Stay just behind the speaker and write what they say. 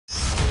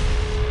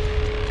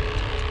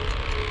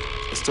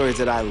stories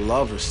that I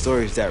love are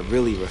stories that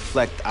really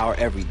reflect our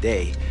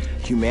everyday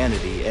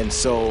humanity, and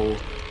so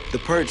The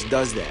Purge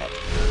does that.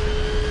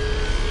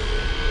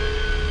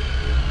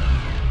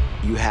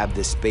 You have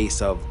this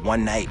space of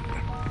one night.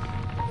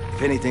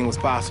 If anything was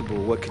possible,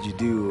 what could you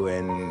do,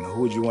 and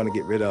who would you want to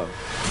get rid of?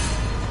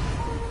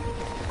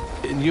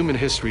 In human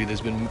history, there's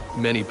been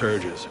many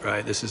purges,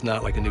 right? This is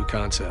not like a new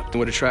concept. And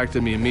what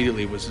attracted me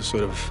immediately was the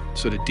sort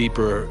of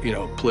deeper,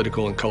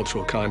 political and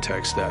cultural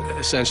context that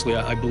essentially,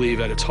 I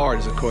believe at its heart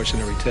is a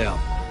cautionary tale.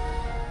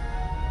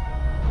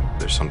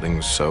 There's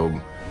something so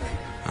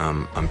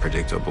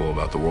unpredictable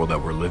about the world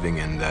that we're living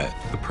in that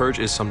the purge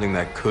is something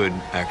that could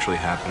actually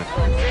happen.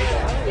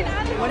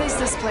 What is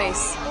this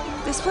place?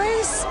 This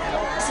place?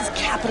 This is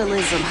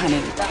capitalism,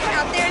 honey.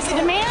 Out there's a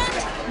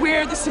demand,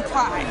 we're the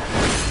supply.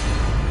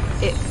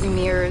 It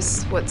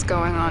mirrors what's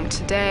going on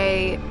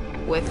today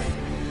with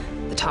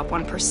the top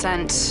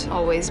 1%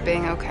 always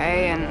being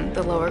okay and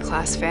the lower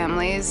class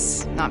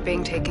families not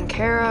being taken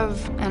care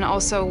of, and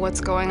also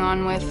what's going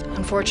on with,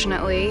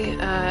 unfortunately,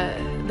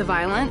 the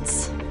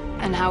violence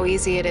and how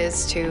easy it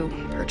is to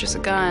purchase a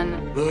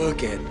gun.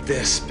 Look at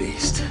this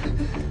beast.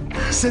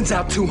 Sends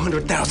out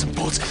 200,000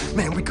 volts.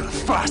 Man, we gonna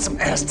fry some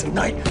ass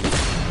tonight.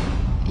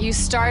 You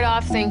start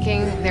off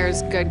thinking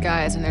there's good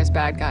guys and there's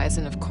bad guys,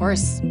 and of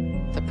course,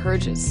 the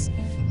purges.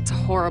 It's a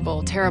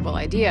horrible, terrible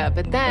idea.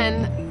 But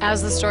then,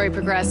 as the story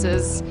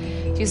progresses,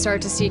 you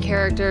start to see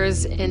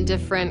characters in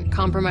different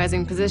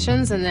compromising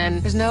positions, and then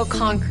there's no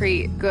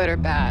concrete good or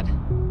bad.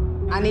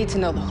 I need to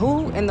know the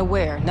who and the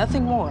where,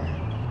 nothing more.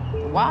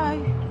 The why,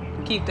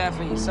 keep that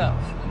for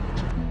yourself.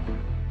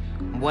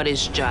 What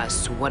is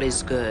just, what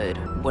is good,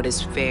 what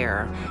is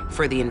fair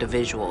for the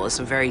individual. It's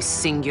a very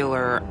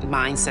singular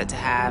mindset to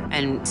have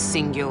and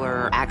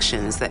singular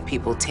actions that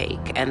people take,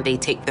 and they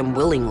take them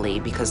willingly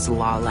because the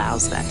law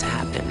allows that to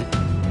happen.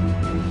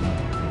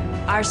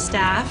 Our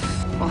staff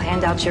will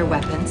hand out your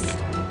weapons.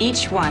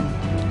 Each one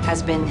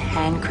has been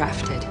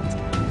handcrafted.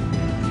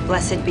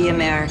 Blessed be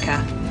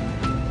America,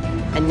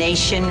 a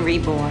nation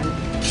reborn.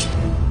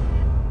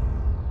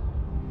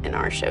 In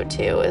our show,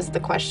 too, is the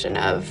question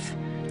of,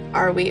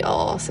 are we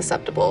all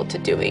susceptible to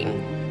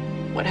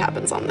doing what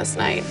happens on this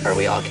night? Are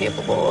we all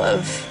capable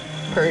of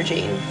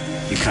purging?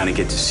 You kind of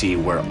get to see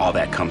where all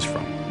that comes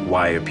from.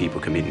 Why are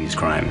people committing these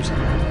crimes?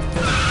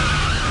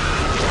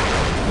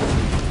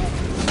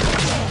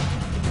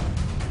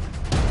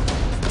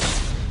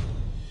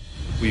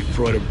 We've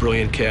brought a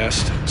brilliant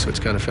cast, so it's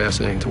kind of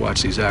fascinating to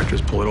watch these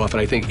actors pull it off,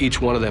 and I think each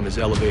one of them is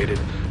elevated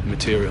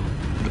material.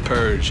 The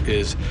Purge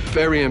is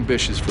very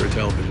ambitious for a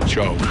television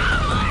show.